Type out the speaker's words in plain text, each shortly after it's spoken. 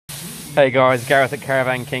Hey guys, Gareth at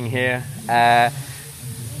Caravan King here.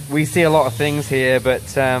 We see a lot of things here, but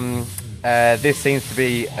this seems to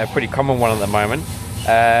be a pretty common one at the moment.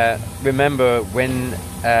 Remember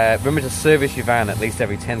to service your van at least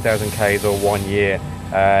every 10,000 Ks or 1 year.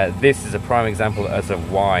 This is a prime example as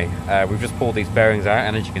of why. We've just pulled these bearings out,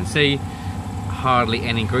 and as you can see, hardly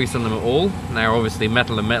any grease on them at all. Now obviously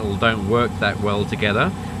metal and metal don't work that well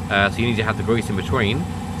together, so you need to have the grease in between.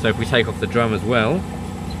 So if we take off the drum as well,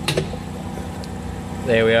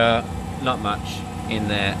 there we are, not much in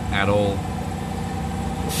there at all.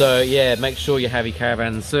 So yeah, make sure you have your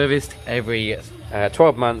caravan serviced every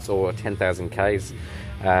 12 months or 10,000 Ks,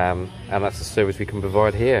 and that's the service we can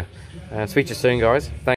provide here. Speak to you soon guys. Thanks.